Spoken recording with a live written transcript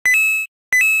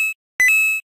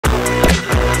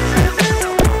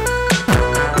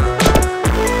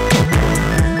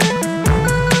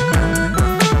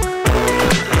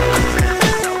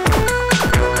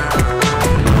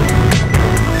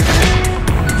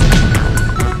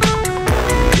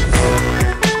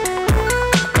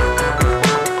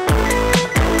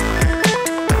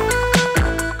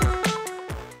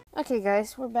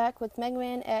guys, we're back with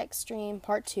Man Xtreme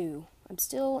Part 2. I'm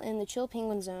still in the Chill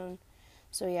Penguin Zone,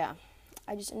 so yeah,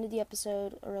 I just ended the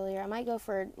episode earlier. I might go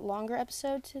for a longer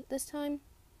episode this time,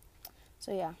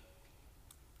 so yeah.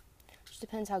 Just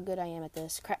depends how good I am at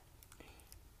this. Crap.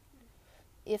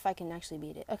 If I can actually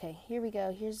beat it. Okay, here we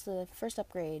go. Here's the first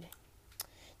upgrade.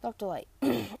 Dr. Light.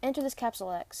 Enter this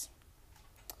Capsule X.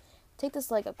 Take this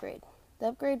leg upgrade. The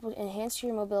upgrade will enhance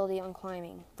your mobility on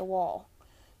climbing the wall.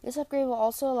 This upgrade will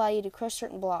also allow you to crush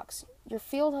certain blocks. Your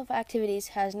field of activities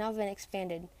has now been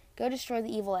expanded. Go destroy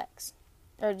the evil X.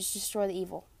 Or just destroy the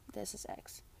evil. This is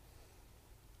X.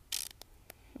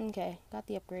 Okay, got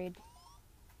the upgrade.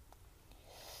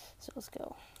 So let's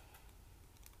go.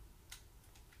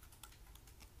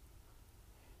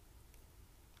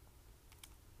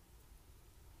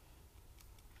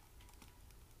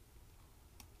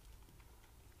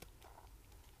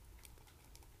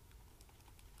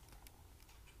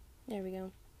 There we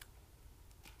go.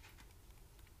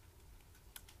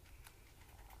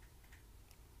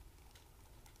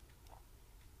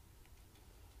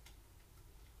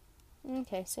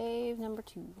 Okay, save number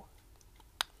 2.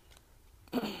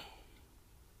 There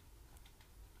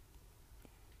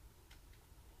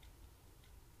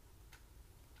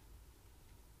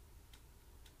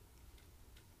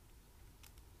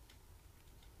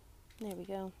we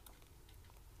go.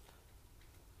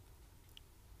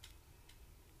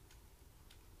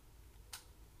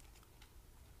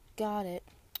 Got it.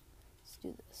 Let's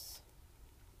do this.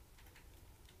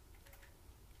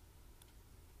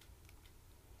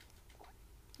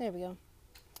 There we go.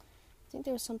 I think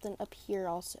there was something up here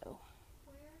also.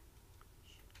 Where?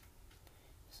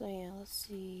 So yeah, let's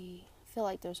see. I feel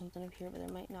like there's something up here, but there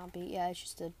might not be. Yeah, it's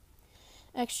just an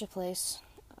extra place.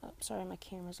 Sorry, my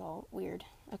camera's all weird.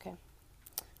 Okay.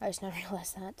 I just now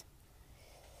realized that.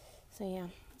 So yeah,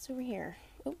 it's over here.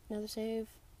 Oh, another save.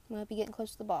 Might be getting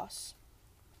close to the boss.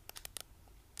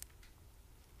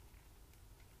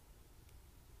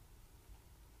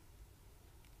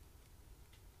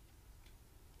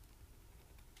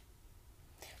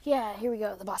 Yeah, here we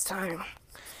go, the boss time.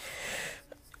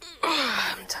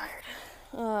 I'm tired.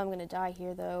 I'm gonna die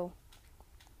here, though.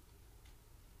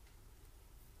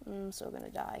 I'm so gonna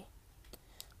die.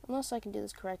 Unless I can do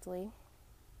this correctly.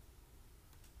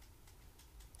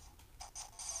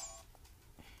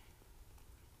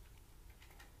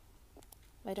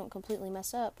 If I don't completely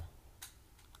mess up.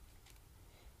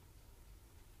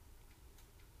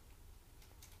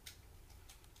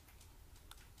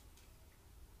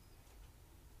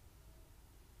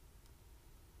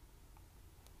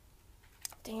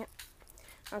 Dang it.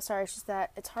 I'm sorry, it's just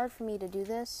that it's hard for me to do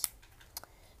this.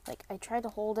 Like, I tried to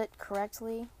hold it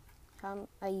correctly.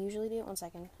 I usually do. 1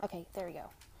 second. Okay, there we go.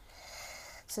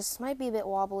 So this might be a bit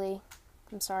wobbly.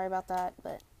 I'm sorry about that,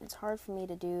 but it's hard for me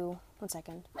to do. 1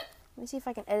 second. Let me see if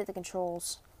I can edit the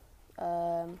controls.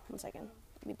 1 second.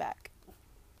 I'll be back.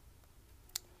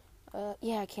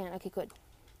 Yeah, I can. Okay, good.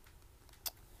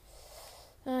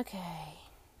 Okay.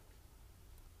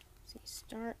 Let's see,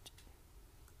 start.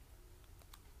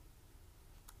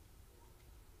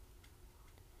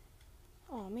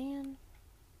 Oh man.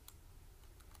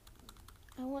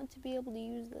 I want to be able to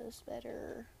use this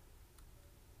better.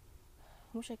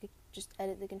 I wish I could just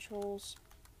edit the controls.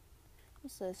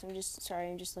 What's this? I'm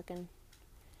just looking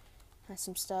at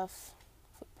some stuff.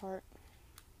 Foot part.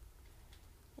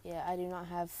 Yeah, I do not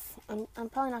have. I'm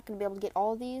probably not going to be able to get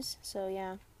all of these, so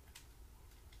yeah.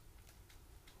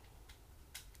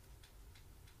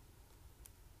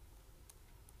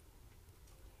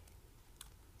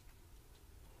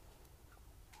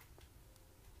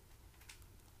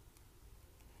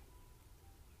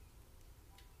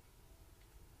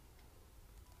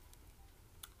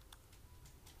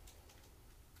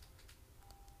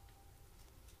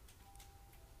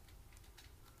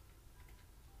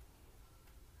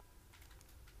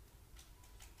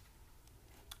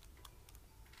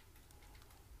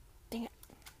 Dang it.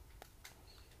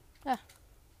 Ah.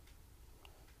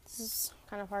 This is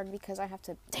kind of hard because I have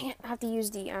to. Dang it! I have to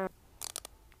use the.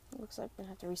 Looks like I'm gonna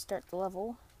have to restart the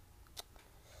level.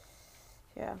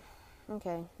 Yeah.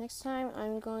 Okay. Next time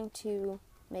I'm going to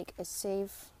make a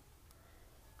save.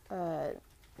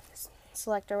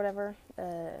 Select or whatever.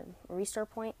 Restart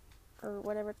point or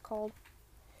whatever it's called.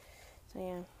 So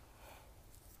yeah.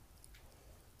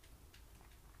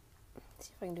 Let's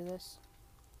see if I can do this.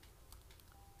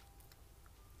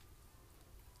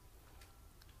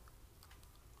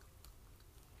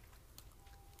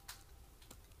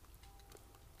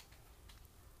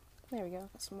 There we go.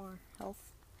 Got some more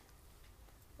health.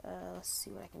 Let's see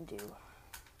what I can do.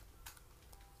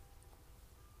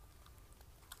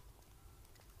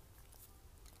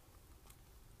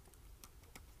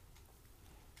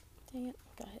 Dang it,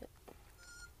 got hit.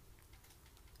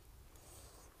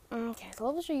 Okay, the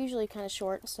levels are usually kind of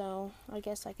short, so I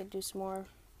guess I could do some more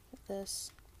with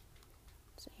this.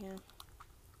 So yeah.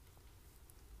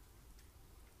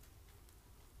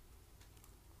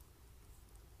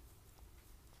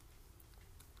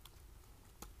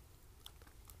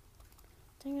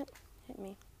 Dang it, hit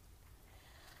me.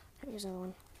 Here's another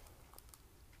one.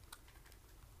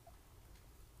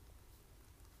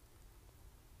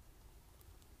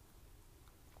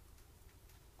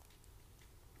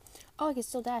 Oh, I can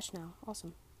still dash now.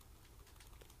 Awesome.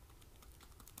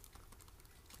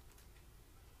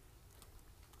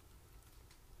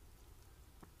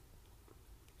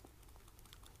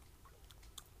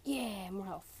 Yeah, more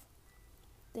health.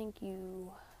 Thank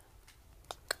you.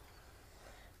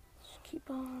 Just keep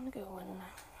on going.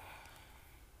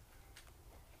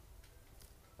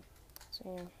 So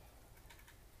yeah.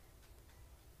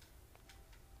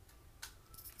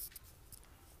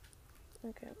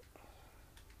 Okay.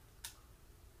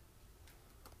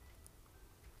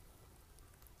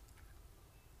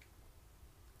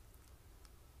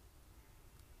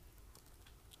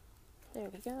 There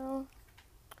we go.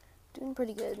 Doing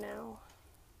pretty good now.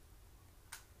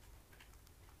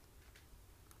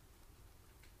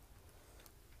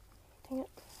 Dang it.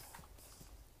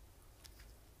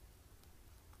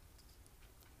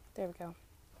 There we go.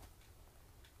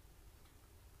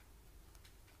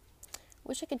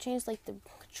 Wish I could change like the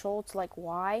control to like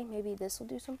Y. Maybe this will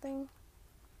do something.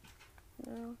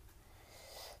 No.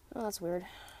 Oh, that's weird.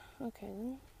 Okay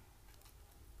then.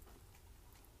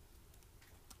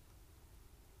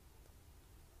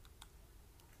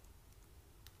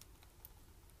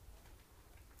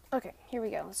 Okay, here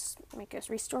we go. Let's make a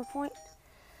restore point.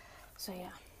 So yeah.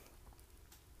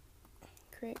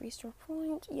 Create restore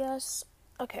point. Yes.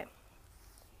 Okay.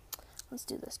 Let's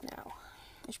do this now.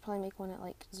 I should probably make one at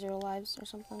like 0 lives or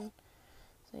something.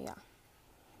 So yeah.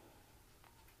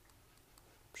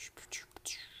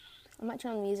 I might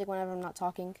turn on the music whenever I'm not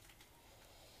talking.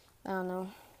 I don't know.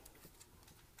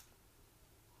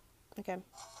 Okay.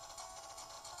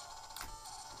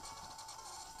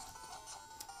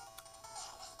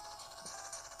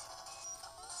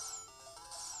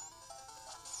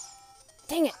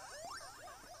 Dang it!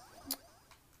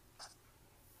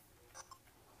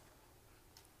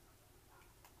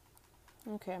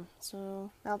 Okay,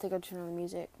 so I don't think I'll turn on the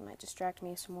music. It might distract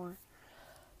me some more.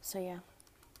 So yeah.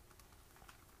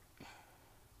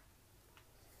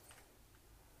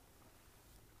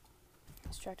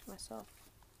 Distracted myself.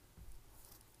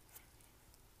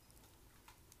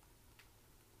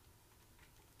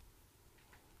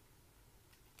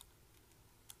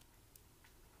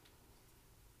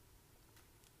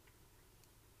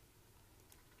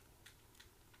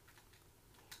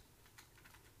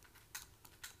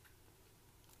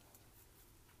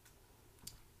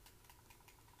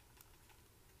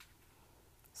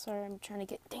 Sorry, I'm trying to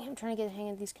get the hang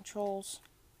of these controls.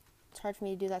 It's hard for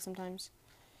me to do that sometimes.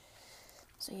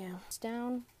 So yeah, it's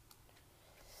down.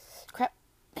 Crap.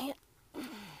 Dang it.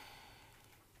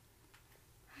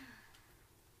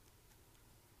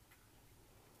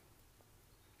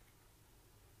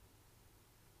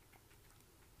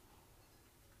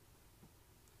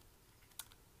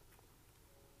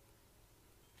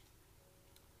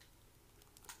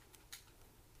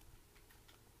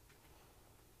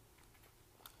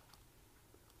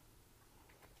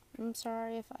 I'm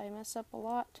sorry if I mess up a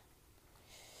lot.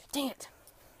 Dang it.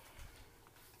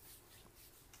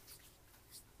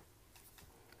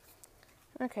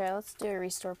 Okay, let's do a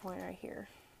restore point right here.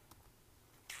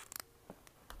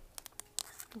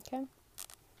 Okay.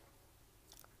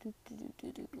 We'll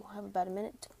have about a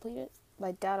minute to complete it.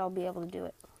 I doubt I'll be able to do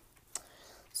it.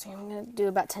 So I'm going to do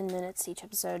about 10 minutes each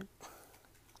episode,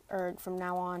 or from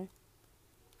now on.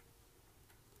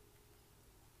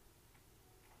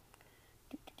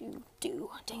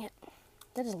 Dang it.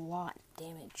 That is a lot of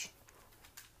damage.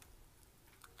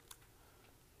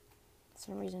 For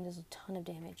some reason, it does a ton of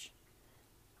damage.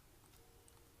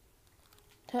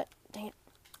 Dang it.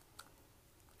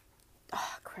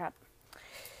 Ah, crap.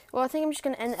 Well, I think I'm just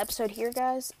going to end the episode here,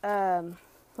 guys.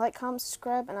 Like, comment,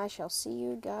 subscribe, and I shall see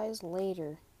you guys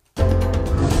later.